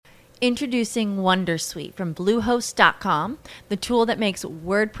Introducing Wondersuite from Bluehost.com, the tool that makes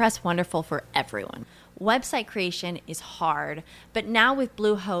WordPress wonderful for everyone. Website creation is hard, but now with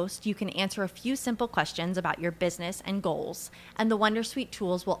Bluehost, you can answer a few simple questions about your business and goals, and the Wondersuite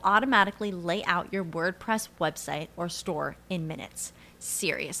tools will automatically lay out your WordPress website or store in minutes.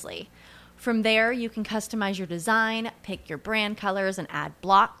 Seriously. From there, you can customize your design, pick your brand colors, and add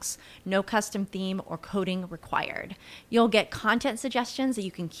blocks. No custom theme or coding required. You'll get content suggestions that you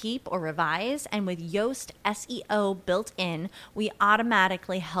can keep or revise, and with Yoast SEO built in, we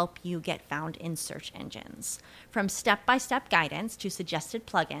automatically help you get found in search engines. From step-by-step guidance to suggested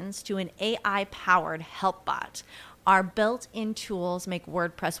plugins to an AI-powered help bot, our built-in tools make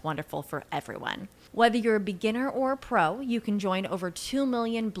WordPress wonderful for everyone. Whether you're a beginner or a pro, you can join over 2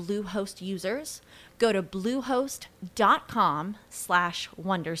 million Bluehost users. Go to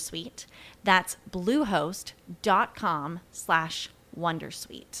bluehost.com/wondersuite. That's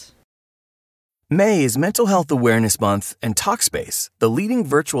bluehost.com/wondersuite. May is Mental Health Awareness Month, and Talkspace, the leading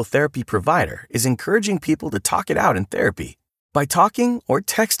virtual therapy provider, is encouraging people to talk it out in therapy. By talking or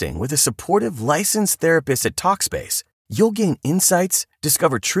texting with a supportive licensed therapist at Talkspace, you'll gain insights,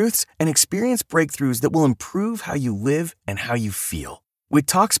 discover truths, and experience breakthroughs that will improve how you live and how you feel. With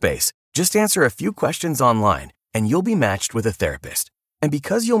Talkspace, just answer a few questions online, and you'll be matched with a therapist. And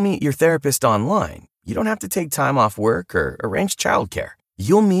because you'll meet your therapist online, you don't have to take time off work or arrange childcare.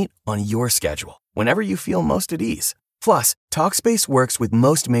 You'll meet on your schedule, whenever you feel most at ease. Plus, Talkspace works with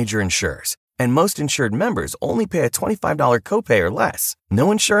most major insurers, and most insured members only pay a $25 copay or less. No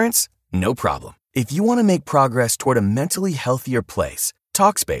insurance? No problem. If you want to make progress toward a mentally healthier place,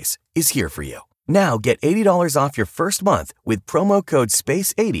 Talkspace is here for you. Now get $80 off your first month with promo code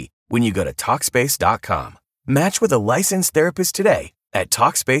SPACE80 when you go to Talkspace.com. Match with a licensed therapist today at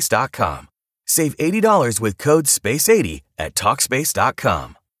Talkspace.com. Save $80 with code SPACE80 at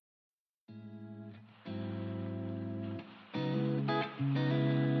Talkspace.com.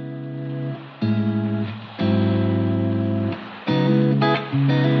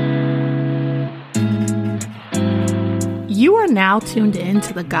 You are now tuned in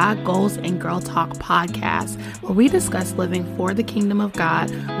to the God Goals and Girl Talk podcast, where we discuss living for the kingdom of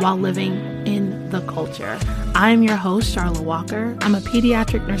God while living in the culture. I am your host, Charlotte Walker. I'm a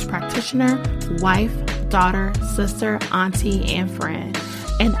pediatric nurse practitioner, wife, daughter, sister, auntie, and friend.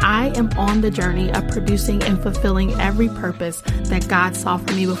 And I am on the journey of producing and fulfilling every purpose that God saw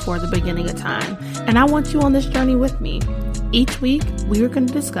for me before the beginning of time. And I want you on this journey with me. Each week, we are going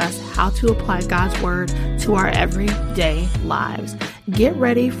to discuss how to apply God's word to our everyday lives. Get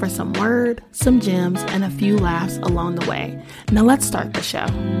ready for some word, some gems, and a few laughs along the way. Now let's start the show.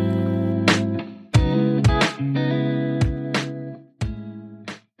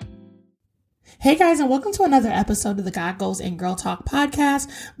 Hey guys, and welcome to another episode of the God Goals and Girl Talk podcast,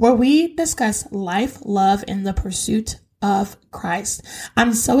 where we discuss life, love, and the pursuit of Christ.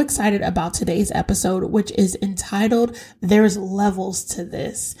 I'm so excited about today's episode, which is entitled, There's Levels to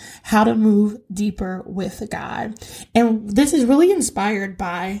This, How to Move Deeper with God. And this is really inspired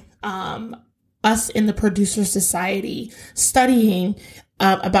by us in the Producer Society studying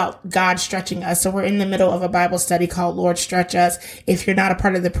about God stretching us. So we're in the middle of a Bible study called Lord Stretch Us. If you're not a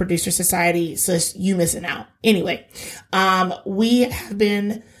part of the Producer Society, sis, you missing out. Anyway, we have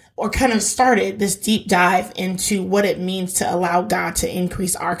been kind of started this deep dive into what it means to allow God to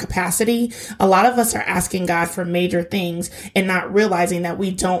increase our capacity. A lot of us are asking God for major things and not realizing that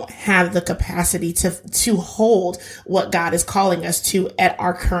we don't have the capacity to hold what God is calling us to at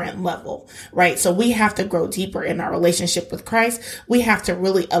our current level, right? So we have to grow deeper in our relationship with Christ. We have to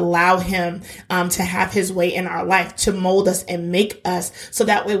really allow him to have his way in our life, to mold us and make us so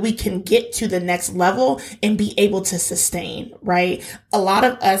that way we can get to the next level and be able to sustain, right? A lot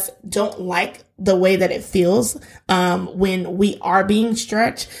of us don't like the way that it feels when we are being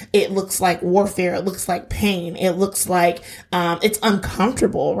stretched. It looks like warfare. It looks like pain. It looks like it's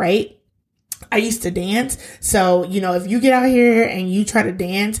uncomfortable, right? I used to dance. So, if you get out here and you try to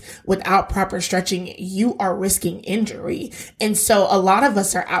dance without proper stretching, you are risking injury. And so a lot of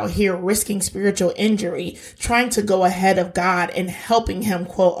us are out here risking spiritual injury, trying to go ahead of God and helping him,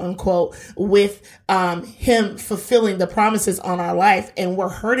 quote unquote, with him fulfilling the promises on our life. And we're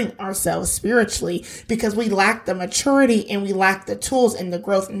hurting ourselves spiritually because we lack the maturity and we lack the tools and the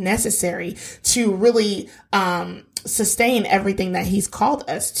growth necessary to really sustain everything that he's called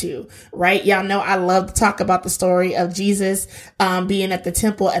us to, right? Y'all know I love to talk about the story of Jesus being at the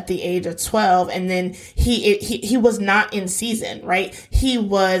temple at the age of 12. And then he was not in season, right? He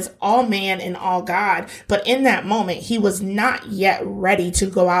was all man and all God. But in that moment, he was not yet ready to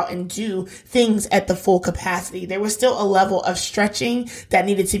go out and do things at the full capacity. There was still a level of stretching that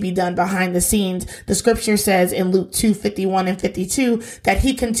needed to be done behind the scenes. The scripture says in Luke 2:51 and 52 that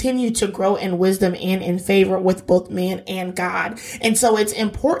he continued to grow in wisdom and in favor with both man and God. And so it's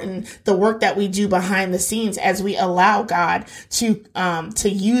important, the work that we do behind the scenes as we allow God to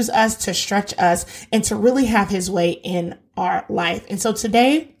use us, to stretch us, and to really have his way in our life. And so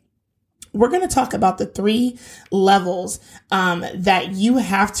today, we're going to talk about the 3 levels that you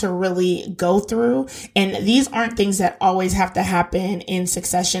have to really go through. And these aren't things that always have to happen in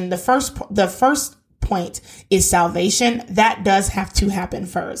succession. The first point is salvation. That does have to happen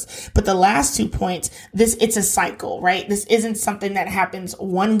first. But the last 2 points, it's a cycle, right? This isn't something that happens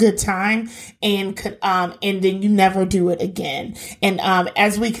one good time and then you never do it again. And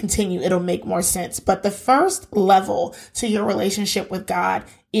as we continue, it'll make more sense. But the first level to your relationship with God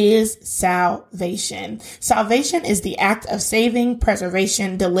is salvation. Salvation is the act of saving,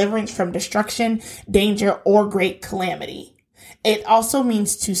 preservation, deliverance from destruction, danger, or great calamity. It also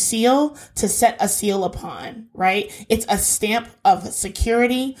means to seal, to set a seal upon, right? It's a stamp of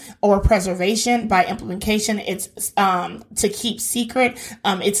security or preservation. By implication, it's to keep secret.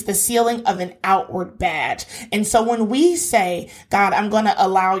 It's the sealing of an outward badge. And so when we say, God, I'm going to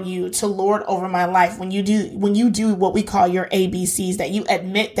allow you to lord over my life, when you do what we call your ABCs, that you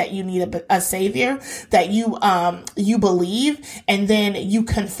admit that you need a savior, that you believe, and then you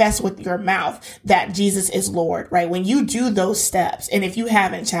confess with your mouth that Jesus is Lord, right? When you do those steps, and if you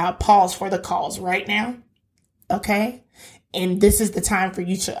haven't, child, pause for the cause right now. Okay. And this is the time for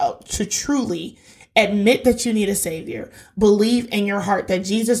you to truly admit that you need a savior. Believe in your heart that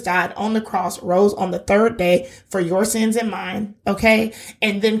Jesus died on the cross, rose on the 3rd day for your sins and mine. Okay.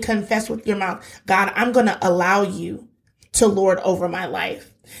 And then confess with your mouth, God, I'm going to allow you to lord over my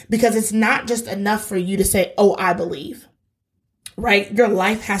life, because it's not just enough for you to say, oh, I believe. Right? Your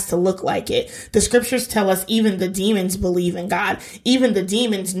life has to look like it. The scriptures tell us even the demons believe in God. Even the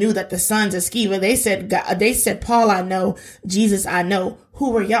demons knew that the sons of Sceva, they said, Paul, I know, Jesus, I know.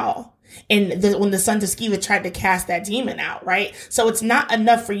 Who are y'all? And when the sons of Sceva tried to cast that demon out, right? So it's not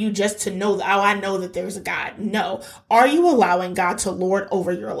enough for you just to know that, oh, I know that there's a God. No. Are you allowing God to lord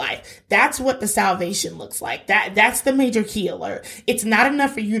over your life? That's what the salvation looks like. That's the major key alert. It's not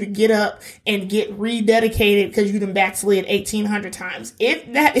enough for you to get up and get rededicated because you done backslid 1,800 times.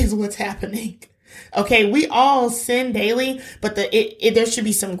 If that is what's happening, okay, we all sin daily, but there should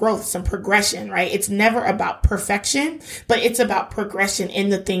be some growth, some progression, right? It's never about perfection, but it's about progression in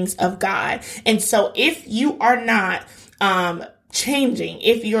the things of God. And so if you are not changing,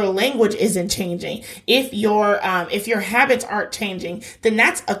 if your language isn't changing, if your habits aren't changing, then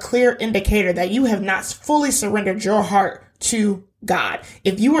that's a clear indicator that you have not fully surrendered your heart to God.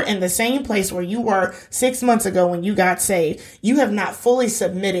 If you were in the same place where you were 6 months ago when you got saved, you have not fully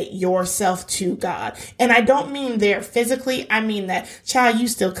submitted yourself to God. And I don't mean there physically. I mean that, child, you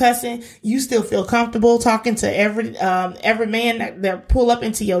still cussing. You still feel comfortable talking to every man that pull up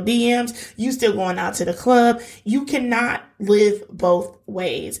into your DMs. You still going out to the club. You cannot live both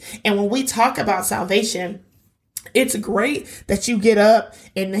ways. And when we talk about salvation, it's great that you get up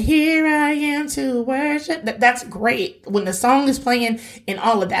and here I am to worship. That's great when the song is playing and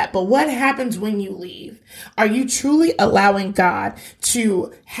all of that. But what happens when you leave? Are you truly allowing God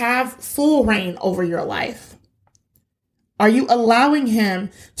to have full reign over your life? Are you allowing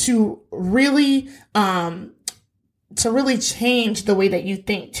him to really change the way that you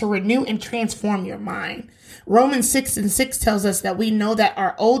think, to renew and transform your mind? Romans 6:6 tells us that we know that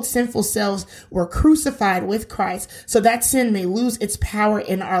our old sinful selves were crucified with Christ so that sin may lose its power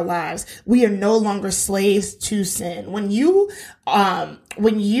in our lives. We are no longer slaves to sin. When you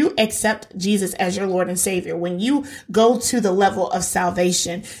accept Jesus as your Lord and Savior, when you go to the level of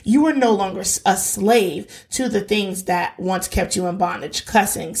salvation, you are no longer a slave to the things that once kept you in bondage: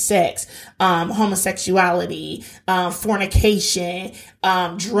 cussing, sex, homosexuality, fornication,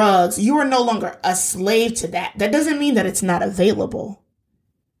 drugs. You are no longer a slave to that. That doesn't mean that it's not available.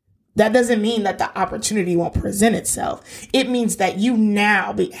 That doesn't mean that the opportunity won't present itself. It means that you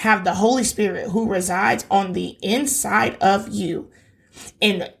now have the Holy Spirit who resides on the inside of you.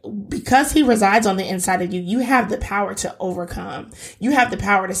 And because he resides on the inside of you, you have the power to overcome. You have the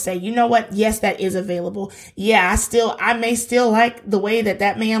power to say, you know what? Yes, that is available. Yeah, I may still like the way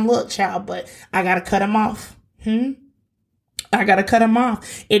that man looked, child, but I got to cut him off. I got to cut them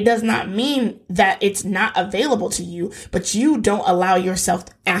off. It does not mean that it's not available to you, but you don't allow yourself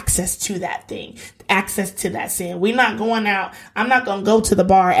access to that thing, access to that sin. We're not going out. I'm not going to go to the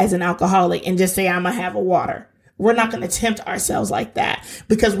bar as an alcoholic and just say, I'm going to have a water. We're not going to tempt ourselves like that,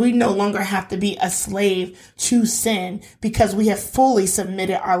 because we no longer have to be a slave to sin, because we have fully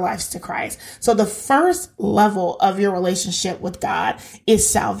submitted our lives to Christ. So the first level of your relationship with God is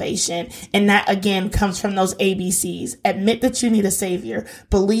salvation. And that again comes from those ABCs. Admit that you need a savior,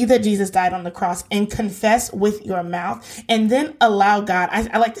 believe that Jesus died on the cross, and confess with your mouth. And then allow God,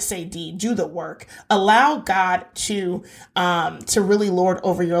 I like to say do the work. Allow God to really lord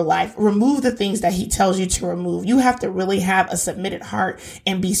over your life. Remove the things that he tells you to remove. You have to really have a submitted heart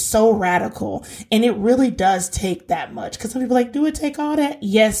and be so radical. And it really does take that much, because some people are like, do it take all that?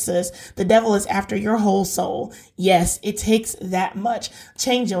 Yes, sis. The devil is after your whole soul. Yes, it takes that much.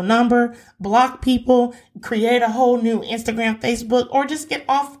 Change your number, block people, create a whole new Instagram, Facebook, or just get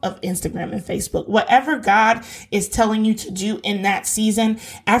off of Instagram and Facebook. Whatever God is telling you to do in that season,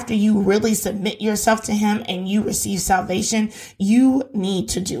 after you really submit yourself to him and you receive salvation, you need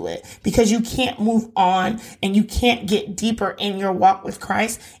to do it, because you can't move on and you can't get deeper in your walk with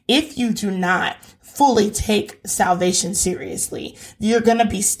Christ if you do not fully take salvation seriously. You're going to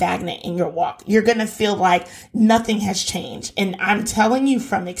be stagnant in your walk. You're going to feel like nothing has changed. And I'm telling you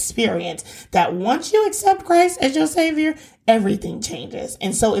from experience that once you accept Christ as your savior, everything changes.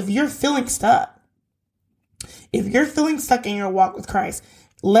 And so if you're feeling stuck in your walk with Christ,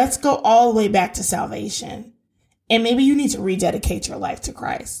 let's go all the way back to salvation. And maybe you need to rededicate your life to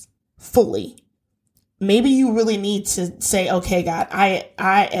Christ fully. Maybe you really need to say, okay, God,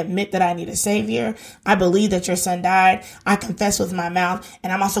 I admit that I need a savior. I believe that your son died. I confess with my mouth,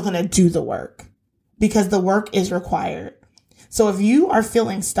 and I'm also going to do the work, because the work is required. So if you are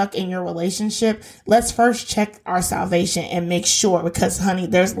feeling stuck in your relationship, let's first check our salvation and make sure, because honey,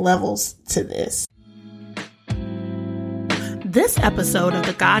 there's levels to this. This episode of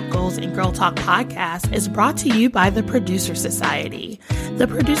the God Goals and Girl Talk podcast is brought to you by the Producer Society. The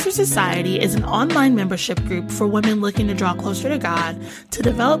Producer Society is an online membership group for women looking to draw closer to God, to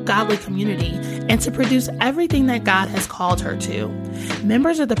develop godly community, and to produce everything that God has called her to.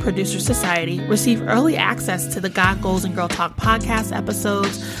 Members of the Producer Society receive early access to the God Goals and Girl Talk podcast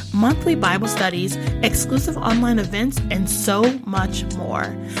episodes, monthly Bible studies, exclusive online events, and so much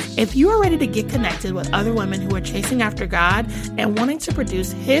more. If you are ready to get connected with other women who are chasing after God and wanting to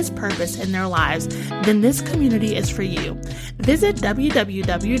produce his purpose in their lives, then this community is for you. Visit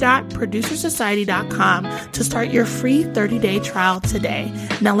www.producersociety.com to start your free 30-day trial today.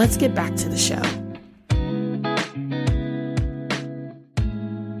 Now let's get back to the show.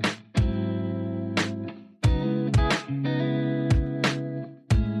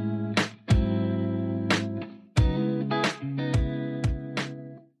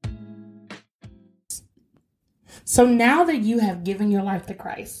 So now that you have given your life to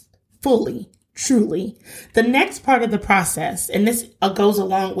Christ fully, truly, the next part of the process, and this goes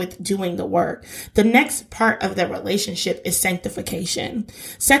along with doing the work, the next part of the relationship is sanctification.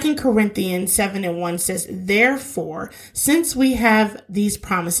 2 Corinthians 7:1 says, therefore, since we have these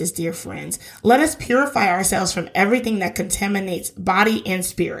promises, dear friends, let us purify ourselves from everything that contaminates body and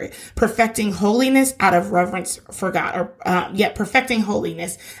spirit, perfecting holiness out of reverence for God, perfecting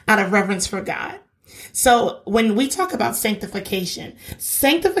holiness out of reverence for God. So when we talk about sanctification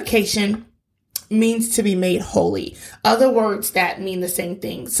means to be made holy. Other words that mean the same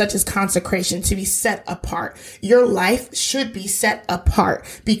thing, such as consecration, to be set apart. Your life should be set apart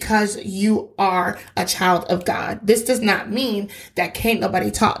because you are a child of God. This does not mean that can't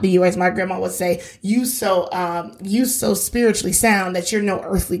nobody talk to you, as my grandma would say, you so spiritually sound that you're no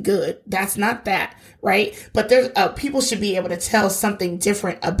earthly good. That's not that. Right? But there's people should be able to tell something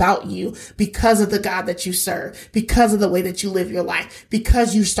different about you because of the God that you serve, because of the way that you live your life,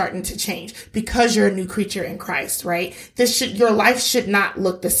 because you're starting to change, because you're a new creature in Christ, right? Your life should not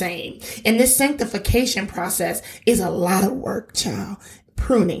look the same. And this sanctification process is a lot of work, child.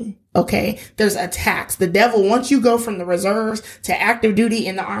 Pruning. Okay. There's attacks. The devil, once you go from the reserves to active duty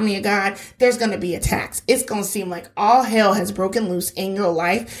in the army of God, there's going to be attacks. It's going to seem like all hell has broken loose in your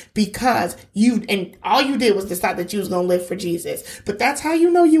life because all you did was decide that you was going to live for Jesus. But that's how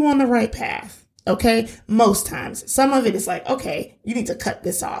you know you're on the right path. Okay. Most times, some of it is like, okay, you need to cut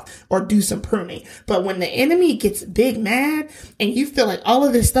this off or do some pruning. But when the enemy gets big mad and you feel like all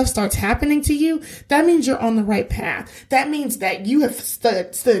of this stuff starts happening to you, that means you're on the right path. That means that you have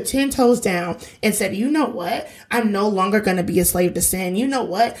stood 10 toes down and said, you know what? I'm no longer going to be a slave to sin. You know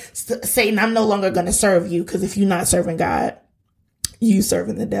what? Satan, I'm no longer going to serve you, because if you're not serving God, you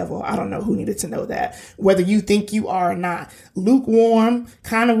serving the devil. I don't know who needed to know that. Whether you think you are or not. Lukewarm,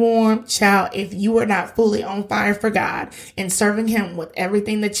 kind of warm, child, if you are not fully on fire for God and serving him with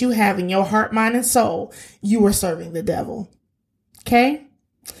everything that you have in your heart, mind, and soul, you are serving the devil. Okay?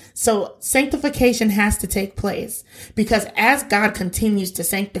 So sanctification has to take place because as God continues to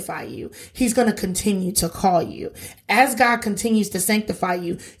sanctify you, he's going to continue to call you. As God continues to sanctify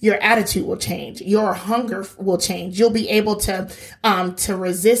you, your attitude will change. Your hunger will change. You'll be able to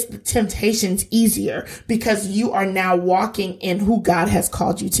resist the temptations easier because you are now walking in who God has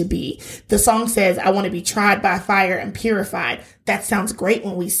called you to be. The song says, I want to be tried by fire and purified. That sounds great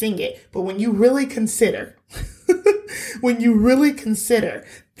when we sing it, but when you really consider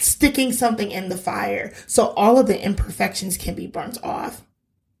sticking something in the fire so all of the imperfections can be burnt off,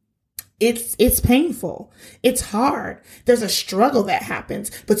 it's painful. It's hard. There's a struggle that happens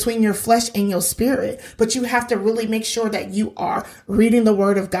between your flesh and your spirit, but you have to really make sure that you are reading the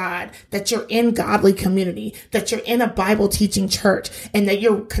word of God, that you're in godly community, that you're in a Bible teaching church, and that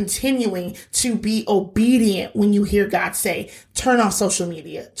you're continuing to be obedient when you hear God say, turn off social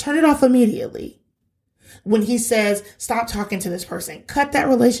media, turn it off immediately. When he says, stop talking to this person, cut that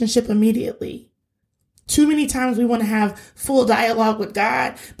relationship immediately. Too many times we want to have full dialogue with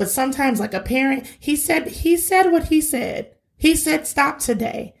God, but sometimes like a parent, he said what he said. He said, stop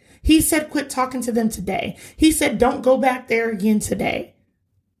today. He said, quit talking to them today. He said, don't go back there again today.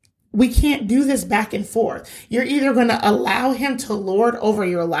 We can't do this back and forth. You're either going to allow him to lord over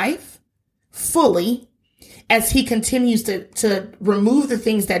your life fully, as he continues to remove the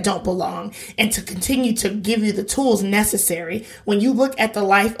things that don't belong and to continue to give you the tools necessary. When you look at the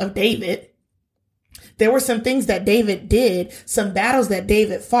life of David, there were some things that David did, some battles that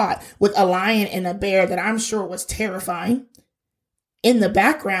David fought with a lion and a bear that I'm sure was terrifying in the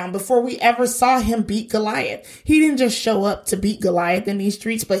background before we ever saw him beat Goliath. He didn't just show up to beat Goliath in these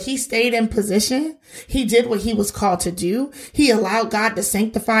streets, but he stayed in position. He did what he was called to do. He allowed God to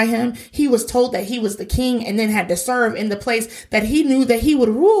sanctify him. He was told that he was the king and then had to serve in the place that he knew that he would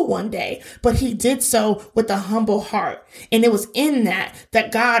rule one day. But he did so with a humble heart. And it was in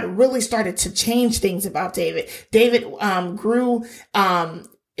that God really started to change things about David. David grew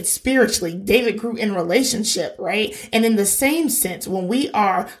spiritually. David grew in relationship, right? And in the same sense, when we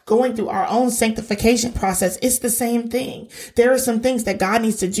are going through our own sanctification process, it's the same thing. There are some things that God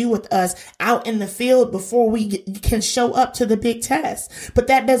needs to do with us out in the field before we can show up to the big test. But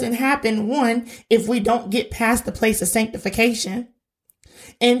that doesn't happen, one, if we don't get past the place of sanctification,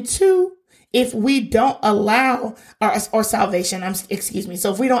 and two, if we don't allow our salvation, so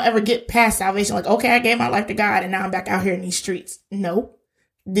if we don't ever get past salvation, like, okay, I gave my life to God and now I'm back out here in these streets. No.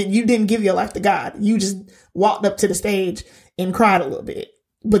 You didn't give your life to God. You just walked up to the stage and cried a little bit,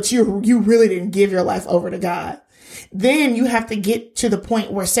 but you really didn't give your life over to God. Then you have to get to the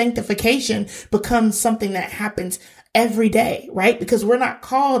point where sanctification becomes something that happens every day, right? Because we're not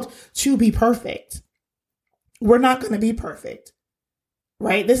called to be perfect. We're not going to be perfect,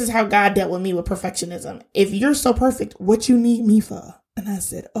 right? This is how God dealt with me with perfectionism. If you're so perfect, what you need me for? And I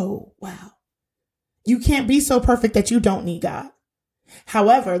said, oh, wow. You can't be so perfect that you don't need God.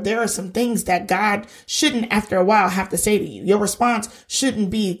 However, there are some things that God shouldn't, after a while, have to say to you. Your response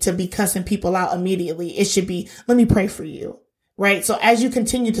shouldn't be to be cussing people out immediately. It should be, let me pray for you. Right? So as you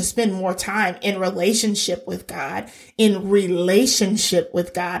continue to spend more time in relationship with God,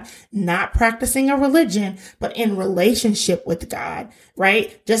 not practicing a religion, but in relationship with God,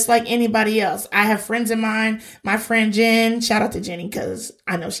 right? Just like anybody else. I have friends of mine, my friend Jen, shout out to Jenny, because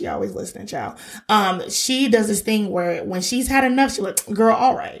I know she always listening, child. She does this thing where when she's had enough, she's like, girl,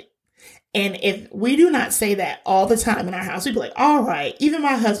 all right. And if we do not say that all the time in our house, we'd be like, all right. Even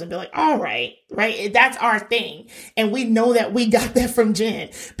my husband be like, all right. Right. That's our thing. And we know that we got that from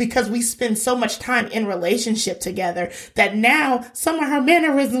Jen because we spend so much time in relationship together that now some of her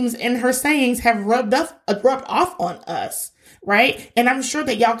mannerisms and her sayings have rubbed off on us. Right. And I'm sure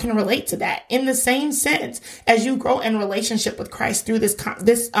that y'all can relate to that. In the same sense, as you grow in relationship with Christ through this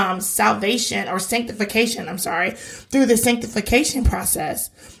salvation or sanctification, through the sanctification process,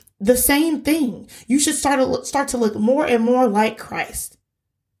 the same thing. You should start to look more and more like Christ.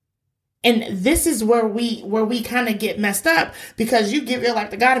 And this is where we kind of get messed up because you give your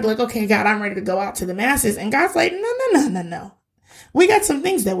life to God and be like, okay, God, I'm ready to go out to the masses. And God's like, no. We got some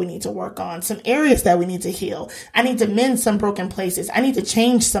things that we need to work on, some areas that we need to heal. I need to mend some broken places. I need to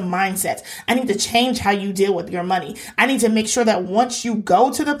change some mindsets. I need to change how you deal with your money. I need to make sure that once you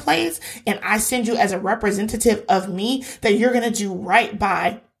go to the place and I send you as a representative of me, that you're going to do right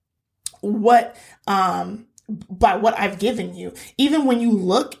by what by what I've given you. Even when you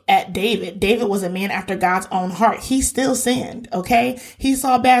look at David was a man after God's own heart. He still sinned, okay? He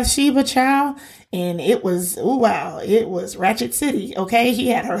saw Bathsheba, child, and it was, it was Ratchet City, okay? He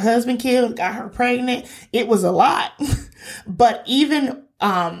had her husband killed, got her pregnant. It was a lot. But even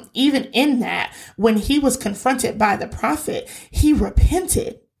in that, when he was confronted by the prophet, he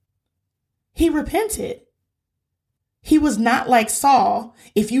repented. He repented. He was not like Saul.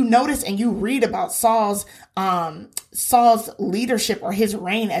 If you notice and you read about Saul's leadership or his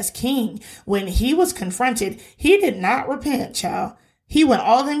reign as king, when he was confronted, he did not repent, child. He went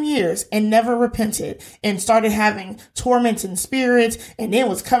all them years and never repented and started having tormenting spirits and then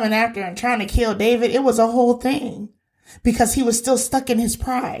was coming after and trying to kill David. It was a whole thing because he was still stuck in his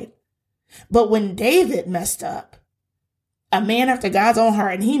pride. But when David messed up, a man after God's own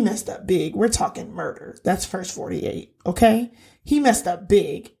heart, and he messed up big. We're talking murder. That's verse 48. Okay. He messed up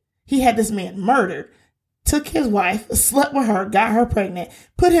big. He had this man murdered, took his wife, slept with her, got her pregnant,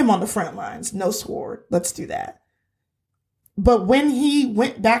 put him on the front lines. No sword. Let's do that. But when he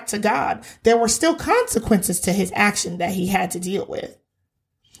went back to God, there were still consequences to his action that he had to deal with.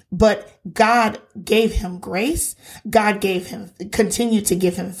 But God gave him grace. God continued to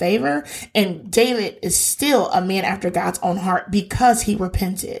give him favor. And David is still a man after God's own heart because he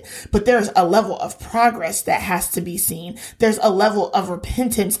repented. But there's a level of progress that has to be seen. There's a level of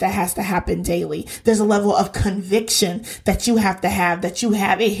repentance that has to happen daily. There's a level of conviction that you have to have,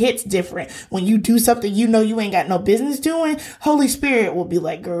 It hits different. When you do something you know you ain't got no business doing, Holy Spirit will be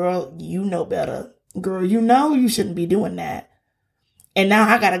like, girl, you know better. Girl, you know you shouldn't be doing that. And now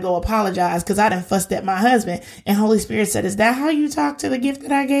I got to go apologize because I done fussed at my husband. And Holy Spirit said, is that how you talk to the gift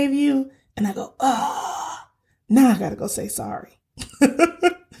that I gave you? And I go, now I got to go say sorry.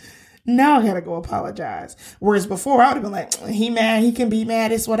 Now I got to go apologize. Whereas before I would have been like, he mad, he can be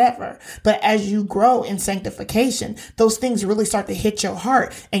mad, it's whatever. But as you grow in sanctification, those things really start to hit your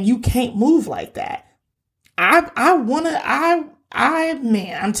heart and you can't move like that. I'm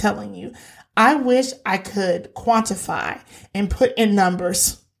telling you, I wish I could quantify and put in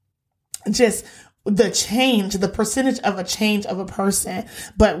numbers just the percentage of a change of a person.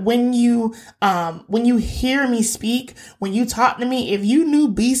 But when you hear me speak, when you talk to me, if you knew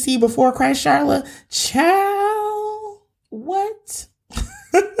BC before Christ, Charlotte, child, what?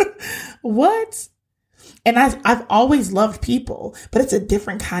 What? And I've always loved people, but it's a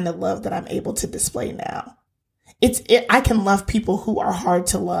different kind of love that I'm able to display now. I can love people who are hard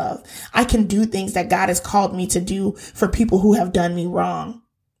to love. I can do things that God has called me to do for people who have done me wrong.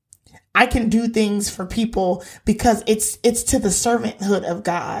 I can do things for people because it's to the servanthood of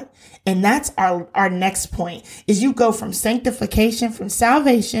God. And that's our next point is you go from sanctification, from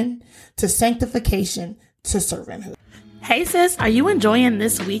salvation to sanctification to servanthood. Hey sis, are you enjoying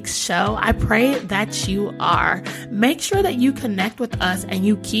this week's show? I pray that you are. Make sure that you connect with us and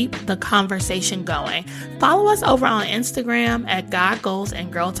you keep the conversation going. Follow us over on Instagram at God Goals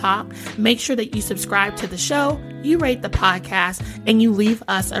and Girl Talk. Make sure that you subscribe to the show, you rate the podcast, and you leave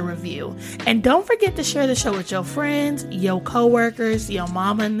us a review. And don't forget to share the show with your friends, your coworkers, your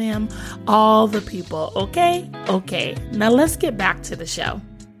mama and them, all the people, okay? Okay, now let's get back to the show.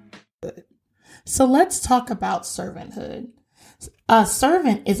 So let's talk about servanthood. A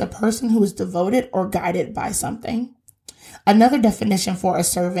servant is a person who is devoted or guided by something. Another definition for a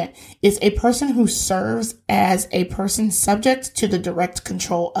servant is a person who serves as a person subject to the direct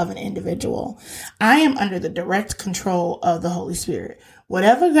control of an individual. I am under the direct control of the Holy Spirit.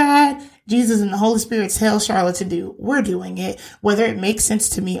 Whatever God, Jesus, and the Holy Spirit tell Charlotte to do, we're doing it. Whether it makes sense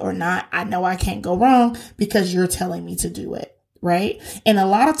to me or not, I know I can't go wrong because you're telling me to do it. Right. And a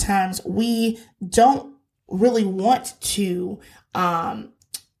lot of times we don't really want to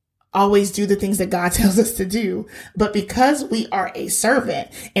always do the things that God tells us to do. But because we are a servant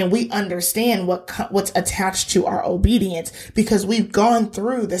and we understand what's attached to our obedience, because we've gone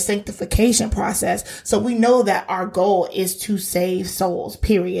through the sanctification process. So we know that our goal is to save souls,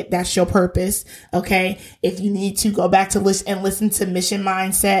 period. That's your purpose. Okay. If you need to go back to listen to Mission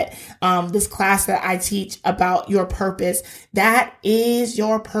Mindset, this class that I teach about your purpose, that is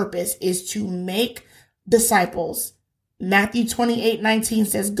your purpose, is to make disciples. Matthew 28:19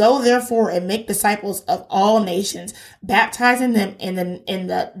 says, go therefore and make disciples of all nations, baptizing them in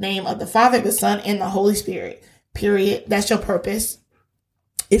the name of the Father, the Son, and the Holy Spirit. Period. That's your purpose.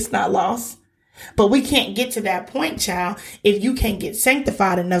 It's not lost. But we can't get to that point, child, if you can't get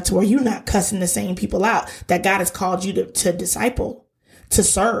sanctified enough to where you're not cussing the same people out that God has called you to disciple, to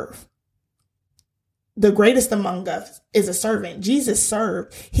serve. The greatest among us is a servant. Jesus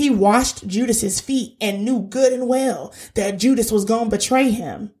served. He washed Judas's feet and knew good and well that Judas was going to betray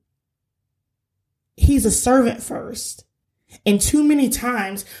him. He's a servant first. And too many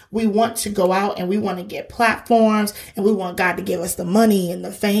times we want to go out and we want to get platforms and we want God to give us the money and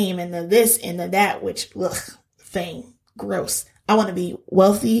the fame and the this and the that, which, fame, gross. I want to be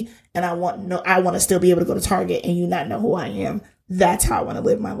wealthy and I want to still be able to go to Target and you not know who I am. That's how I want to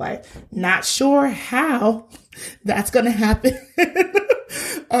live my life. Not sure how that's going to happen.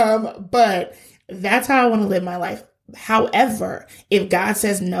 But that's how I want to live my life. However, if God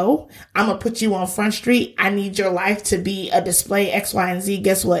says, no, I'm going to put you on Front Street. I need your life to be a display X, Y, and Z.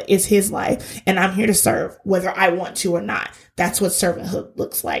 Guess what? It's his life. And I'm here to serve whether I want to or not. That's what servanthood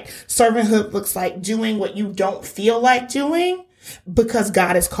looks like. Servanthood looks like doing what you don't feel like doing because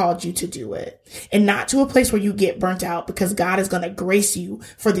God has called you to do it, and not to a place where you get burnt out, because God is going to grace you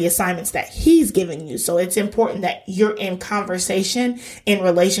for the assignments that he's given you. So it's important that you're in conversation, in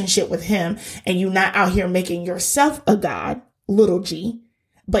relationship with him, and you're not out here making yourself a God, little g,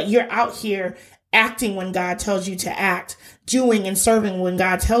 but you're out here acting when God tells you to act, doing and serving when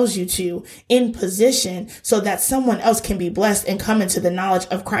God tells you to, in position so that someone else can be blessed and come into the knowledge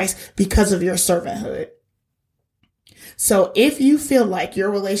of Christ because of your servanthood. So if you feel like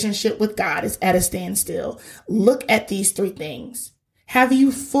your relationship with God is at a standstill, look at these 3 things. Have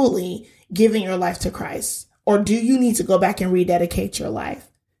you fully given your life to Christ? Or do you need to go back and rededicate your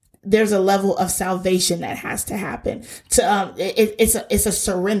life? There's a level of salvation that has to happen. It's a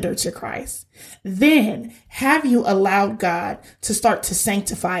surrender to Christ. Then have you allowed God to start to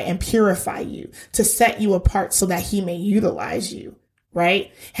sanctify and purify you, to set you apart so that he may utilize you?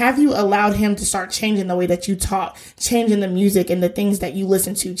 Right? Have you allowed him to start changing the way that you talk, changing the music and the things that you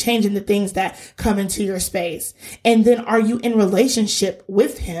listen to, changing the things that come into your space? And then are you in relationship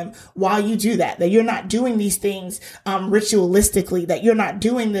with him while you do that? That you're not doing these things ritualistically, that you're not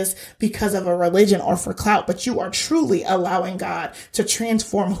doing this because of a religion or for clout, but you are truly allowing God to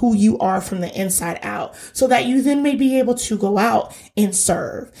transform who you are from the inside out so that you then may be able to go out and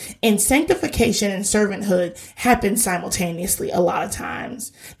serve. And sanctification and servanthood happen simultaneously a lot of times.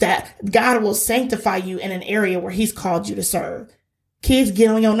 That God will sanctify you in an area where he's called you to serve. Kids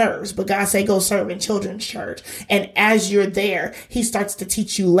get on your nerves, but God say, go serve in children's church. And as you're there, he starts to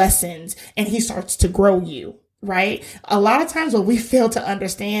teach you lessons and he starts to grow you, right? A lot of times what we fail to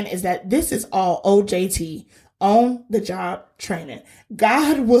understand is that this is all OJT, on the job training.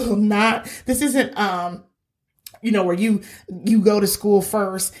 God will not, this isn't, where you go to school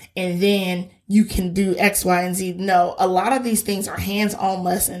first and then you can do X, Y, and Z. No, a lot of these things are hands-on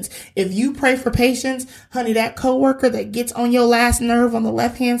lessons. If you pray for patience, honey, that coworker that gets on your last nerve on the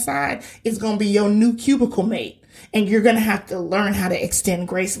left-hand side is going to be your new cubicle mate. And you're going to have to learn how to extend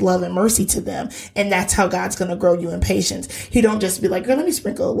grace, love, and mercy to them. And that's how God's going to grow you in patience. He don't just be like, girl, let me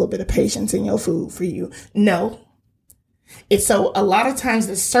sprinkle a little bit of patience in your food for you. No. It's so a lot of times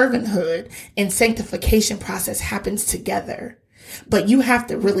the servanthood and sanctification process happens together. But you have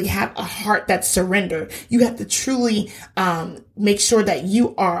to really have a heart that's surrendered. You have to truly make sure that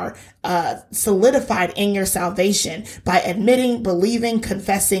you are solidified in your salvation by admitting, believing,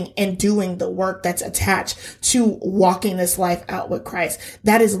 confessing, and doing the work that's attached to walking this life out with Christ.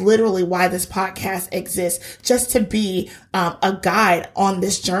 That is literally why this podcast exists, just to be a guide on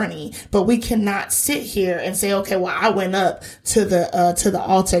this journey. But we cannot sit here and say, okay, well, I went up to the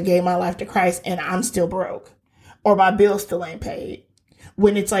altar, gave my life to Christ, and I'm still broke. Or my bills still ain't paid.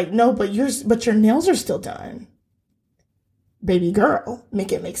 When it's like, no, but your nails are still done. Baby girl,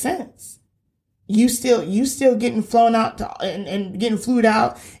 make it make sense. You still getting flown out and getting flued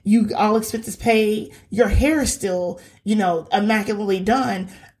out. You all expenses paid. Your hair is still, immaculately done.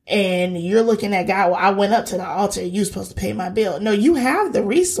 And you're looking at God, well, I went up to the altar. You supposed to pay my bill. No, you have the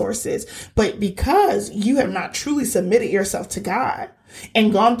resources, but because you have not truly submitted yourself to God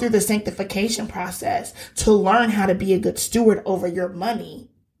and gone through the sanctification process to learn how to be a good steward over your money.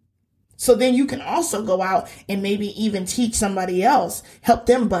 So then you can also go out and maybe even teach somebody else, help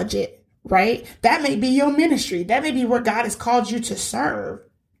them budget, right? That may be your ministry. That may be where God has called you to serve.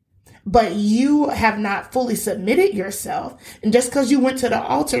 But you have not fully submitted yourself. And just because you went to the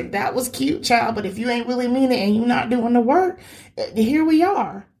altar, that was cute, child. But if you ain't really mean it and you're not doing the work, here we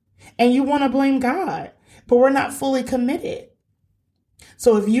are. And you want to blame God, but we're not fully committed.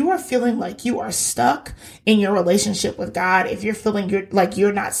 So if you are feeling like you are stuck in your relationship with God, if you're feeling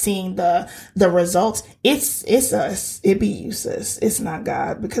you're not seeing the results, it's us. It be you, sis. It's not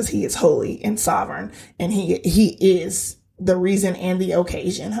God, because he is holy and sovereign and he is the reason and the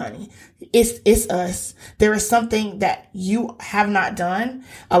occasion, honey. It's us. There is something that you have not done.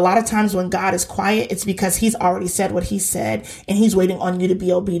 A lot of times when God is quiet, it's because he's already said what he said and he's waiting on you to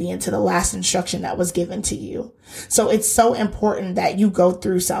be obedient to the last instruction that was given to you. So it's so important that you go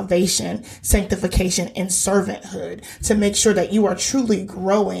through salvation, sanctification, and servanthood to make sure that you are truly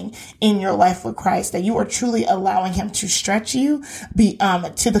growing in your life with Christ, that you are truly allowing him to stretch you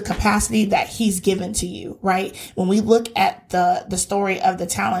to the capacity that he's given to you, right? When we look at the story of the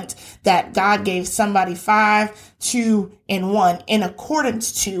talent, that God gave somebody 5, 2, and 1 in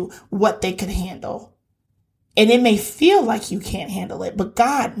accordance to what they could handle. And it may feel like you can't handle it, but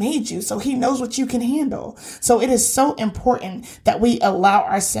God made you, so he knows what you can handle. So it is so important that we allow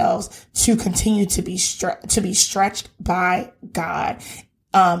ourselves to continue to be stretched by God.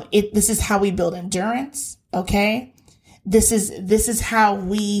 This is how we build endurance. Okay. This is how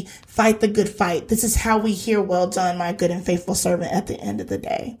we fight the good fight. This is how we hear, well done, my good and faithful servant, at the end of the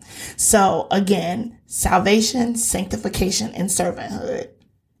day. So again, salvation, sanctification, and servanthood.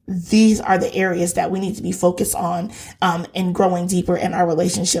 These are the areas that we need to be focused on, and growing deeper in our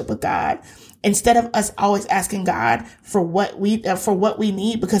relationship with God. Instead of us always asking God for what we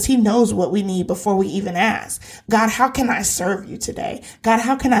need, because he knows what we need before we even ask. God, how can I serve you today? God,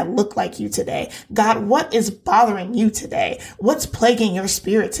 how can I look like you today? God, what is bothering you today? What's plaguing your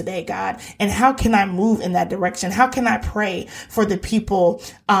spirit today, God? And how can I move in that direction? How can I pray for the people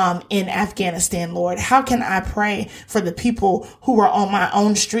in Afghanistan, Lord? How can I pray for the people who are on my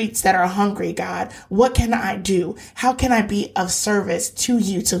own streets that are hungry, God? What can I do? How can I be of service to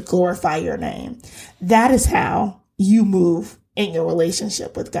you to glorify your name? That is how you move in your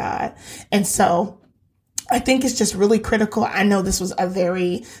relationship with God. And so I think it's just really critical. I know this was a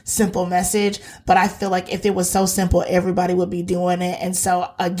very simple message, but I feel like if it was so simple, everybody would be doing it. And so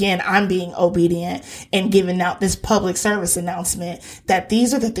again, I'm being obedient and giving out this public service announcement that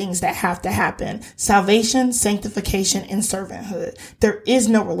these are the things that have to happen: salvation, sanctification, and servanthood. There is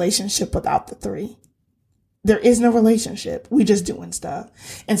no relationship without the three. There is no relationship. We just doing stuff.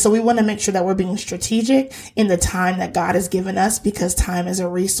 And so we want to make sure that we're being strategic in the time that God has given us, because time is a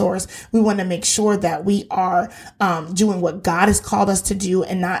resource. We want to make sure that we are doing what God has called us to do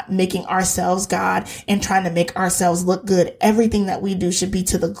and not making ourselves God and trying to make ourselves look good. Everything that we do should be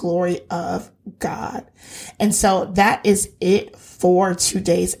to the glory of God. And so that is it for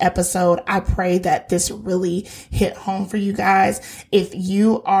today's episode. I pray that this really hit home for you guys. If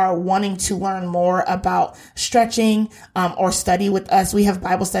you are wanting to learn more about stretching or study with us, we have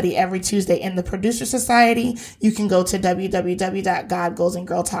Bible study every Tuesday in the Producer Society. You can go to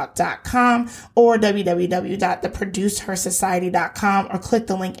www.godgoalsandgirltalk.com or www.theproducehersociety.com or click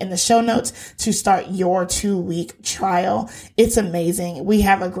the link in the show notes to start your 2-week trial. It's amazing. We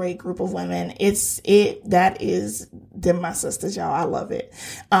have a great group of women. They're my sisters, y'all. I love it.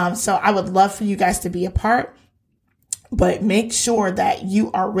 So I would love for you guys to be a part, but make sure that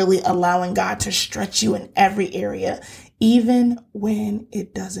you are really allowing God to stretch you in every area, even when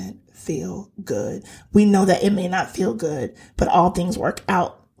it doesn't feel good. We know that it may not feel good, but all things work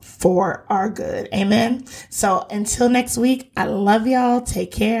out for our good. Amen. So until next week, I love y'all.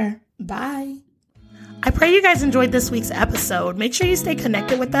 Take care. Bye. I pray you guys enjoyed this week's episode. Make sure you stay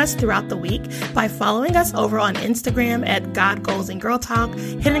connected with us throughout the week by following us over on Instagram at God Goals and Girl Talk,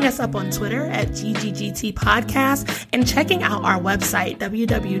 hitting us up on Twitter at GGGT Podcast, and checking out our website,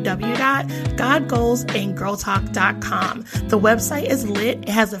 www.godgoalsandgirltalk.com. The website is lit. It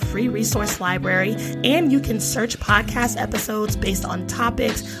has a free resource library, and you can search podcast episodes based on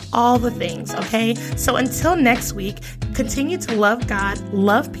topics, all the things, okay? So until next week, continue to love God,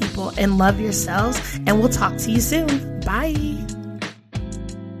 love people, and love yourselves. And we'll talk to you soon. Bye.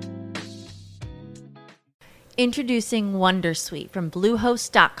 Introducing Wondersuite from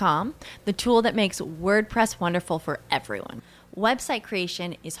Bluehost.com, the tool that makes WordPress wonderful for everyone. Website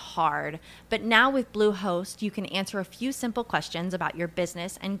creation is hard, but now with Bluehost, you can answer a few simple questions about your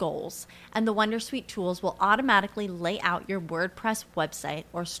business and goals, and the Wondersuite tools will automatically lay out your WordPress website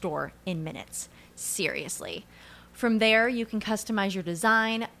or store in minutes. Seriously. From there, you can customize your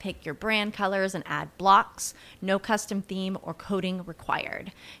design, pick your brand colors, and add blocks. No custom theme or coding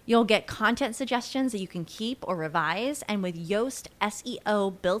required. You'll get content suggestions that you can keep or revise, and with Yoast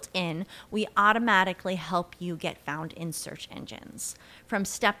SEO built in, we automatically help you get found in search engines. From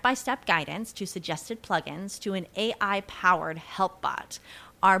step-by-step guidance to suggested plugins to an AI-powered help bot,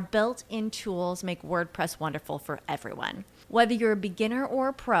 our built-in tools make WordPress wonderful for everyone. Whether you're a beginner or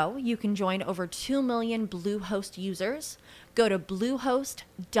a pro, you can join over 2 million Bluehost users. Go to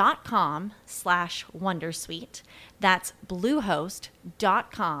bluehost.com/wondersuite. That's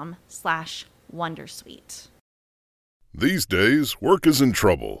bluehost.com/wondersuite. These days, work is in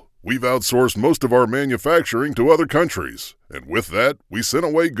trouble. We've outsourced most of our manufacturing to other countries, and with that, we sent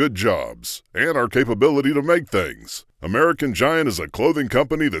away good jobs and our capability to make things. American Giant is a clothing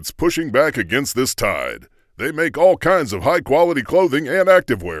company that's pushing back against this tide. They make all kinds of high-quality clothing and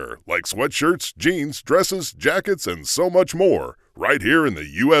activewear, like sweatshirts, jeans, dresses, jackets, and so much more, right here in the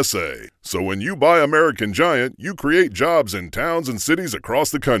USA. So when you buy American Giant, you create jobs in towns and cities across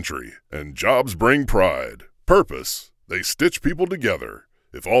the country. And jobs bring pride, purpose. They stitch people together.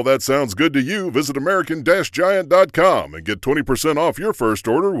 If all that sounds good to you, visit American-Giant.com and get 20% off your first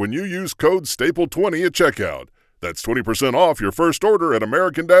order when you use code STAPLE20 at checkout. That's 20% off your first order at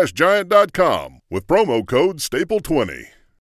American-Giant.com with promo code STAPLE20.